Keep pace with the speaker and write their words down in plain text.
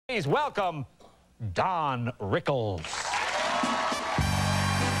Please welcome Don Rickles.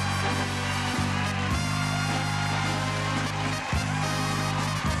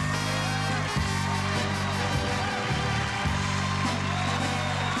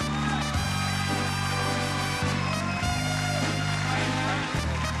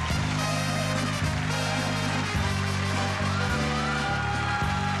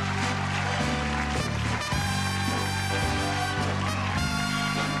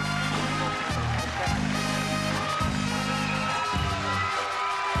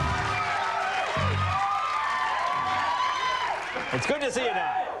 It's good to see you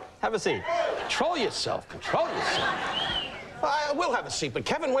now. Have a seat. Control yourself. Control yourself. We'll have a seat, but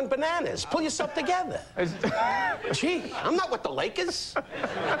Kevin went bananas. Pull yourself together. Gee, I'm not with the Lakers.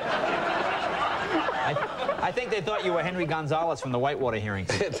 I think they thought you were Henry Gonzalez from the Whitewater hearings.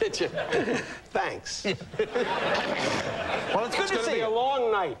 Did you? Thanks. Well, it's good to see you. It's going to be a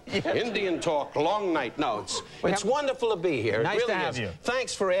long night. Yeah. Indian talk, long night. No, it's wonderful to be here. Nice it really to have is. you.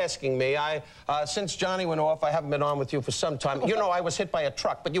 Thanks for asking me. Since Johnny went off, I haven't been on with you for some time. You know, I was hit by a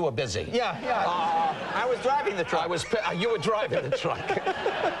truck, but you were busy. Yeah. I was driving the truck. You were driving the truck.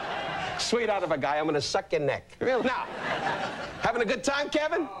 Sweet out of a guy. I'm going to suck your neck. Really? Now, having a good time,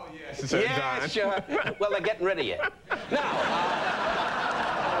 Kevin? Yes, yeah, sure. Well, they're getting rid of you. Now,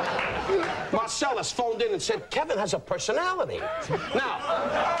 Marcellus phoned in and said, Kevin has a personality. Now,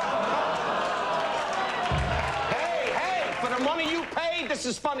 hey, for the money you paid, this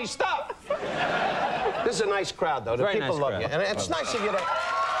is funny stuff. This is a nice crowd, though. The Very people nice love crowd. you. And it's nice of you to... Lovely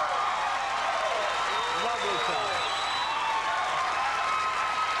crowd.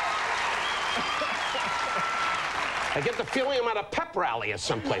 I get the feeling I'm at a pep rally or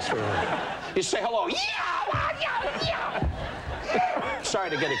someplace. You say hello. Yeah. Sorry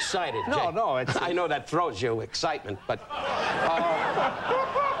to get excited. Jay. No, I know that throws you excitement, but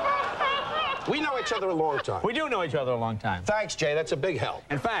we know each other a long time. We do know each other a long time. Thanks, Jay. That's a big help.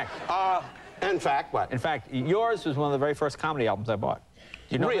 In fact, what? In fact, yours was one of the very first comedy albums I bought.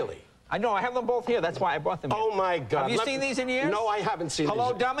 You know Really? I know. I have them both here. That's why I brought them here. Oh, my God. Have you seen these in years? No, I haven't seen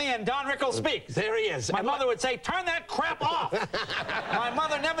Hello, these. dummy, and Don Rickles speaks. There he is. My mother would say, turn that crap off. My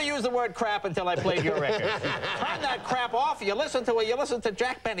mother never used the word crap until I played your record. Turn that crap off. You listen to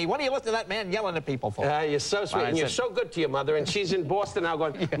Jack Benny. What do you listen to that man yelling at people for? You're so sweet, and you're so good to your mother, and she's in Boston now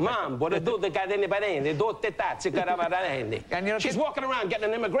going, Mom, what do they got anybody? And she's walking around getting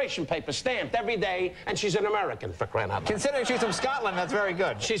an immigration paper stamped every day, and she's an American, for crying out loud. Considering she's from Scotland, that's very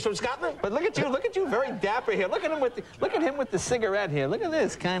good. She's from Scotland? But look at you, very dapper here. Look at him with the cigarette here. Look at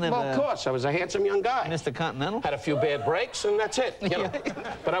this kind of. Well, of course, I was a handsome young guy. Mr. Continental. Had a few bad breaks, and that's it. You know.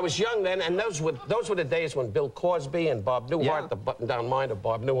 But I was young then, and those were the days when Bill Cosby and Bob Newhart, the button-down mind of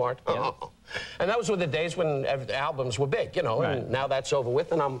Bob Newhart. And those were the days when albums were big, you know. Right. And now that's over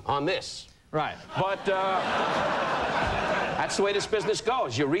with, and I'm on this. Right. But that's the way this business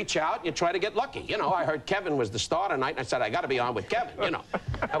goes. You reach out, you try to get lucky. You know, I heard Kevin was the star tonight, and I said, I got to be on with Kevin, you know.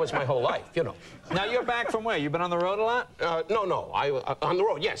 That was my whole life, you know. Now, you're back from where? You've been on the road a lot? No. On the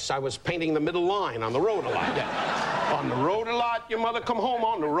road, yes. I was painting the middle line on the road a lot, yeah. On the road a lot. Your mother come home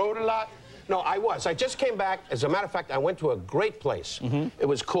on the road a lot. No, I was. I just came back. As a matter of fact, I went to a great place. It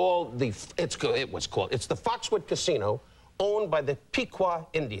was called it's the Foxwood Casino, owned by the Pequot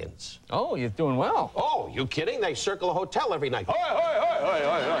Indians. Oh, you're doing well. Oh, you kidding? They circle a hotel every night.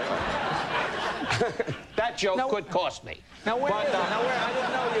 That joke could cost me. Now, where I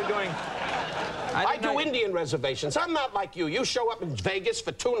didn't know you were doing... I do Indian reservations. I'm not like you. You show up in Vegas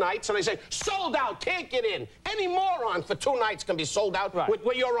for 2 nights, and they say, sold out, can't get in. Any moron for 2 nights can be sold out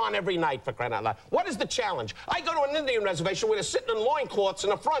where you're on every night, for crying out loud. What is the challenge? I go to an Indian reservation where they're sitting in loincloths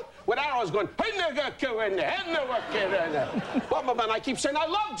in the front with arrows going, hey, nigga, go in there, hey, nigga, get in there. And I keep saying, I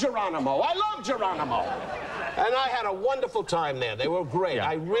love Geronimo. I love Geronimo. And I had a wonderful time there. They were great. Yeah.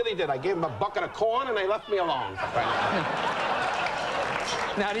 I really did. I gave them a bucket of corn, and they left me alone.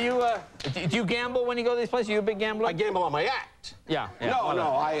 Now, do you gamble when you go to these places? Are you a big gambler? I gamble on my act. Yeah. No,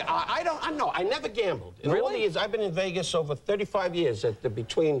 I don't. I never gambled. In all the years, I've been in Vegas over 35 years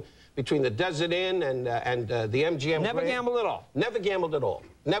between the Desert Inn and the MGM. Never gambled at all? Never gambled at all.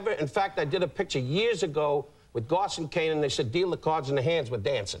 Never. In fact, I did a picture years ago with Garson Kane, and they said deal the cards in the hands with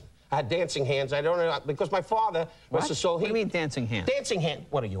dancing. I had dancing hands. I don't know, because my father was the soul. What do you mean dancing hands? Dancing hand.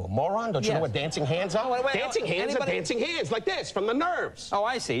 What are you, a moron? Don't you know what dancing hands are? Dancing hands are dancing hands, like this, from the nerves. Oh,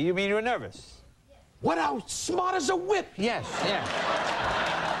 I see. You mean you were nervous? What, how smart as a whip. Yes, yeah.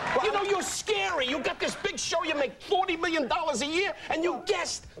 Well, you know, you're scary. You got this big show, you make $40 million a year, and you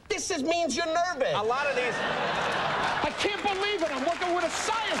guessed this means you're nervous. A lot of these... I can't believe it. I'm working with a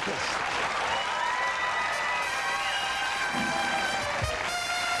scientist.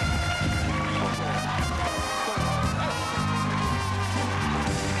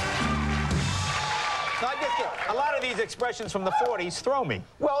 expressions from the 40s throw me.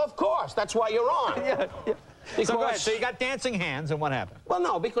 Well, of course. That's why you're on. Yeah. Because, so go ahead. So you got dancing hands, and what happened? Well,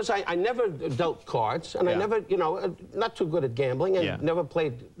 no, because I never dealt cards, and I never, you know, not too good at gambling, and never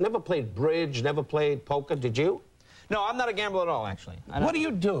played bridge, never played poker. Did you? No, I'm not a gambler at all, actually. What do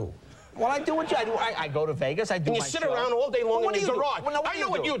you do? Well, I do what I do. I go to Vegas. I do. And you sit around all day long in your garage. Well, no, I know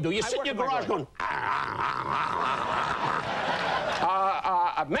what you do. You sit in your garage going.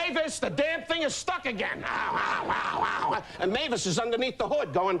 Mavis, the damn thing is stuck again. And Mavis is underneath the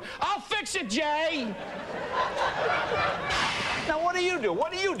hood going, I'll fix it, Jay. Now, what do you do?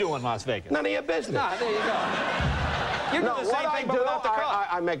 What do you do in Las Vegas? None of your business. Ah, there you go. You do the same thing, but without the car.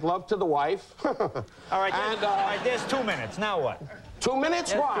 I make love to the wife. All right, there's 2 minutes. Now what? 2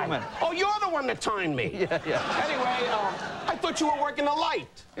 minutes? Yes, Why? 2 minutes. Oh, you're the one that timed me. Yeah. Anyway, I thought you were working the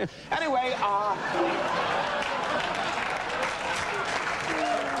light. Anyway,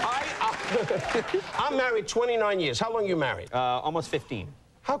 I'm married 29 years. How long are you married? Almost 15.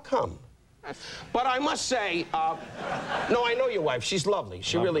 How come? But I must say, no, I know your wife. She's lovely.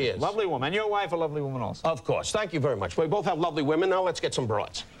 She really is. Lovely woman. And your wife, a lovely woman also. Of course. Thank you very much. We both have lovely women. Now let's get some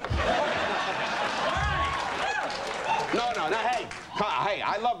broads. No, hey,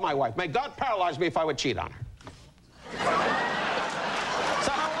 I love my wife. May God paralyze me if I would cheat on her.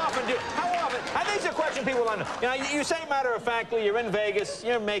 So how often, I think it's a question people want to know. You know, you say matter-of-factly, you're in Vegas,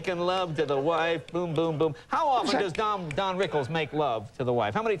 you're making love to the wife, boom, boom, boom. How often does Don Rickles make love to the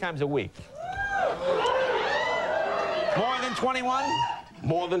wife? How many times a week? More than 21?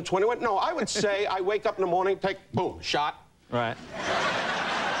 More than 21? No, I would say I wake up in the morning, take, boom, shot. Right.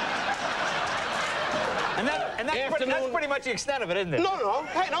 And that's pretty much the extent of it, isn't it? No.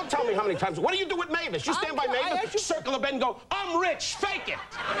 Hey, don't tell me how many times. What do you do with Mavis? You stand by Mavis, circle the bed and go, I'm rich, fake it.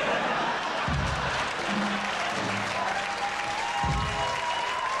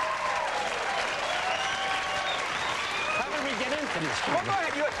 How did we get into this? Well, go ahead.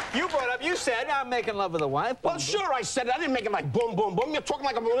 You brought up, you said, I'm making love with a wife. Well, sure, I said it. I didn't make it like boom, boom, boom. You're talking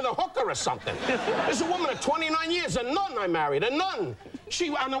like I'm with a hooker or something. There's a woman of 29 years, a nun I married, a nun. She,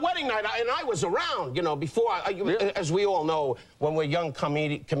 on the wedding night, and I was around, you know, before, as we all know, when we're young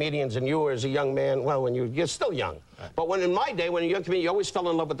comedians, and you were as a young man, well, when you're still young. Right. But when in my day, when you're a young comedian, you always fell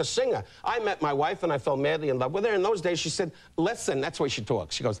in love with the singer. I met my wife, and I fell madly in love with her. In those days, she said, listen, that's the way she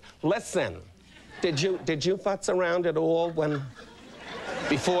talks. She goes, listen, did you futz around at all when...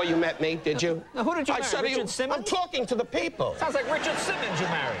 Before you met me, did you? Now, who did you marry? Richard Simmons? I'm talking to the people. Sounds like Richard Simmons you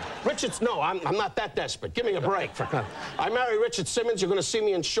married. No, I'm not that desperate. Give me a break. I marry Richard Simmons. You're going to see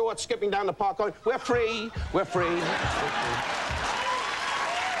me in shorts, skipping down the park going, we're free, we're free.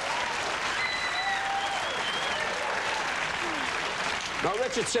 No,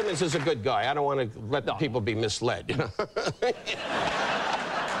 Richard Simmons is a good guy. I don't want to let the people be misled.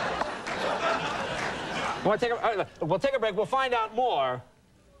 We'll take a break. We'll find out more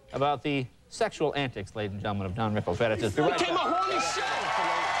about the sexual antics, ladies and gentlemen, of Don Rickles. Right after this. It became a horny show.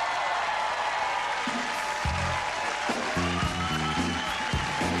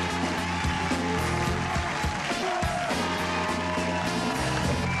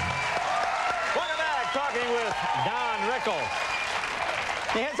 Welcome back. Talking with Don Rickles.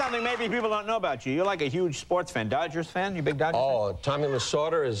 Here's something maybe people don't know about you. You're like a huge sports fan. Dodgers fan? You a big Dodgers fan? Oh, Tommy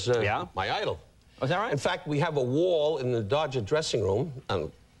Lasorda is my idol. Oh, is that right? In fact, we have a wall in the Dodger dressing room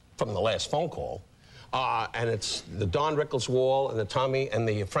from the last phone call, and it's the Don Rickles wall and the Tommy and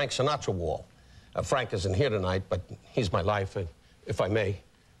the Frank Sinatra wall. Frank isn't here tonight, but he's my life, if I may.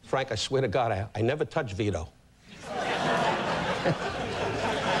 Frank, I swear to God, I never touch Vito.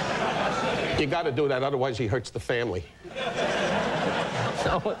 You got to do that, otherwise he hurts the family.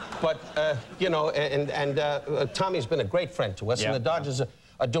 But, you know, and Tommy's been a great friend to us, and the Dodgers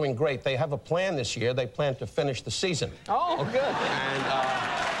are doing great. They have a plan this year. They plan to finish the season. Oh, good. And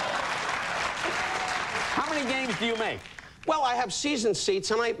how many games do you make? Well, I have season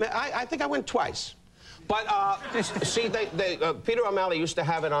seats, and I think I went twice. But see, Peter O'Malley used to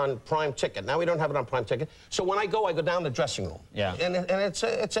have it on Prime Ticket. Now we don't have it on Prime Ticket. So when I go down the dressing room. Yeah. And it's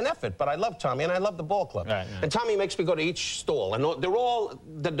an effort. But I love Tommy, and I love the ball club. Right, And Tommy makes me go to each stall, and they're all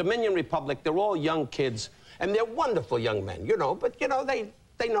the Dominion Republic. They're all young kids, and they're wonderful young men, you know. But you know they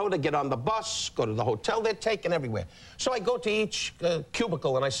know to get on the bus, go to the hotel. They're taken everywhere. So I go to each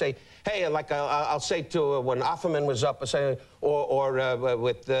cubicle and I say, hey, like I'll say to when Offerman was up, I say, or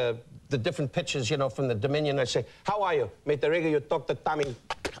with the different pitches, you know, from the Dominion, I say, how are you? Mate, you talk to Tommy.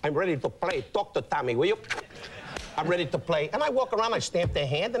 I'm ready to play. Talk to Tommy, will you? I'm ready to play. And I walk around, I stamp their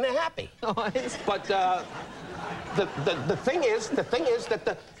hand, and they're happy. But the thing is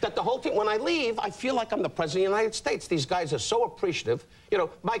that the whole team, when I leave, I feel like I'm the president of the United States. These guys are so appreciative. You know,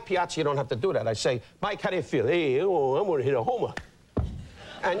 Mike Piazza, you don't have to do that. I say, Mike, how do you feel? Hey, oh, I'm going to hit a homer.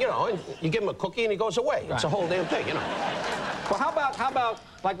 And, you know, and you give him a cookie and he goes away. Right. It's a whole damn thing, you know. Well, how about,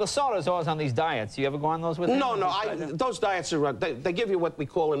 like Lasorda's always on these diets. You ever go on those with him? No, those diets are, they give you what we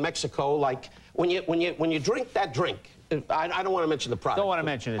call in Mexico, like, when you drink that drink, I don't want to mention the product. Don't want to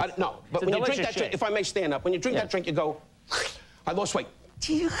mention it. No, but when you drink that drink, if I may stand up, when you drink that drink, you go, I lost weight.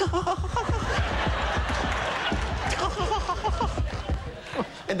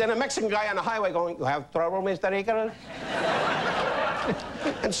 And then a Mexican guy on the highway going, you have trouble, Mr. Rickles?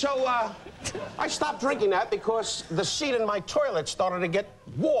 And so I stopped drinking that because the seat in my toilet started to get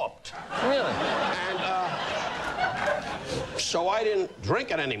warped. Really? And so I didn't drink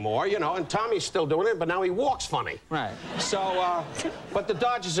it anymore, you know, and Tommy's still doing it, but now he walks funny. Right. So, but the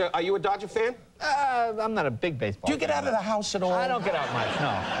Dodgers are you a Dodger fan? I'm not a big baseball fan. Do you get out of the house at all? I don't get out much,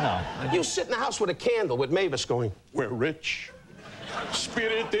 no. You sit in the house with a candle with Mavis going, we're rich.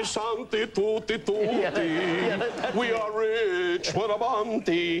 Spiriti Santi Tutti Tutti. We are rich. What a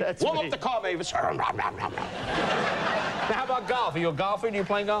bounty. Warm up the car, Mavis. Now, how about golf? Are you a golfer? Do you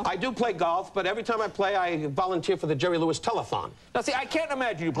play golf? I do play golf, but every time I play, I volunteer for the Jerry Lewis Telethon. Now, see, I can't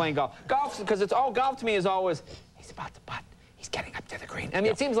imagine you playing golf. Golf, because it's all golf to me is always, he's about to putt. He's getting up to the green. I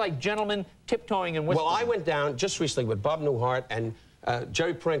mean, it seems like gentlemen tiptoeing and whispering. Well, I went down just recently with Bob Newhart and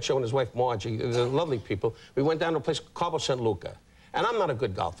Jerry Parencho and his wife, Margie. They're lovely people. We went down to a place called Cabo San Luca. And I'm not a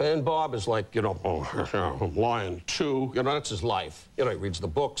good golfer. And Bob is like, you know, oh, I'm lying too. You know, that's his life. You know, he reads the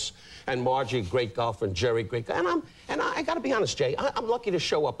books. And Margie, great golfer, and Jerry, great guy. And I got to be honest, Jay, I'm lucky to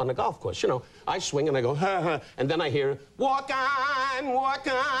show up on the golf course. You know, I swing and I go, ha, ha. And then I hear, walk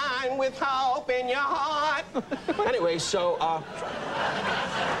on with hope in your heart. Anyway, so,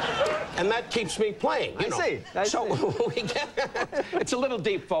 and that keeps me playing. You know. I see. So we get, it's a little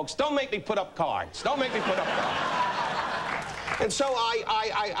deep, folks. Don't make me put up cards. Don't make me put up cards. And so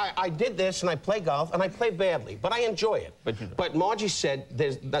I did this, and I play golf, and I play badly, but I enjoy it. But Margie said,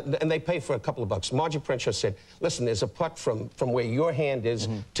 and they pay for a couple of bucks. Margie Prenshaw said, listen, there's a putt from where your hand is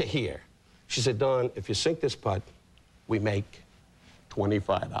to here. She said, Don, if you sink this putt, we make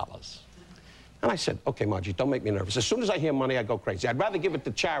 $25. And I said, okay, Margie, don't make me nervous. As soon as I hear money, I go crazy. I'd rather give it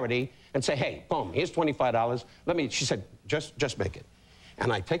to charity and say, hey, boom, here's $25. She said, just make it.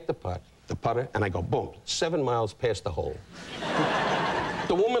 And I take the putter, and I go, boom, 7 miles past the hole.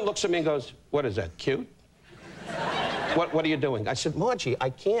 The woman looks at me and goes, what is that, cute? What are you doing? I said, Margie, I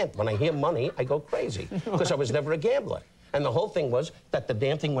can't. When I hear money, I go crazy, because I was never a gambler. And the whole thing was that the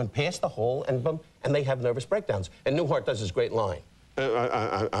damn thing went past the hole, and boom, and they have nervous breakdowns. And Newhart does this great line. You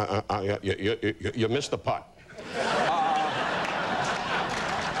missed the putt.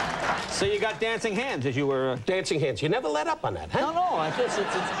 So you got dancing hands as you were... Dancing hands. You never let up on that, huh? No,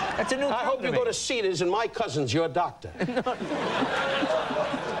 that's a new... I hope you go to Cedars and my cousin's your doctor.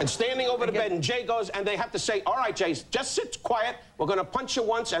 And standing over the bed, and Jay goes, and they have to say, all right, Jay, just sit quiet. We're going to punch you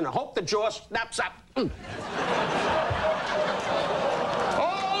once and hope the jaw snaps up.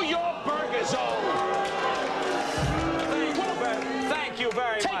 Oh, your burger's over. Thank you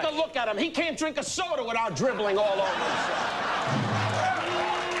very much. Take a look at him. He can't drink a soda without dribbling all over himself.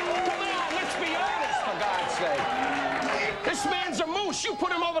 This man's a moose. You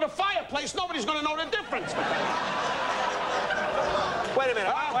put him over the fireplace, nobody's going to know the difference. Wait a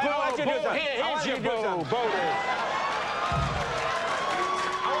minute. I want you to do something. Here's your boo. I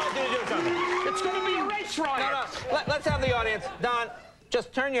want you to do something. It's going to be a race riot. No. Let's have the audience. Don,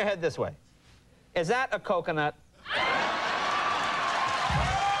 just turn your head this way. Is that a coconut?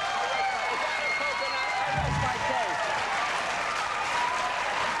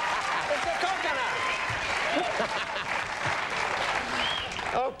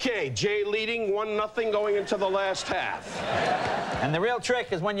 Okay, Jay leading 1-0 going into the last half. And the real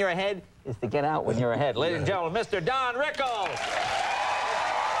trick is when you're ahead is to get out when you're ahead. Ladies and gentlemen, Mr. Don Rickles.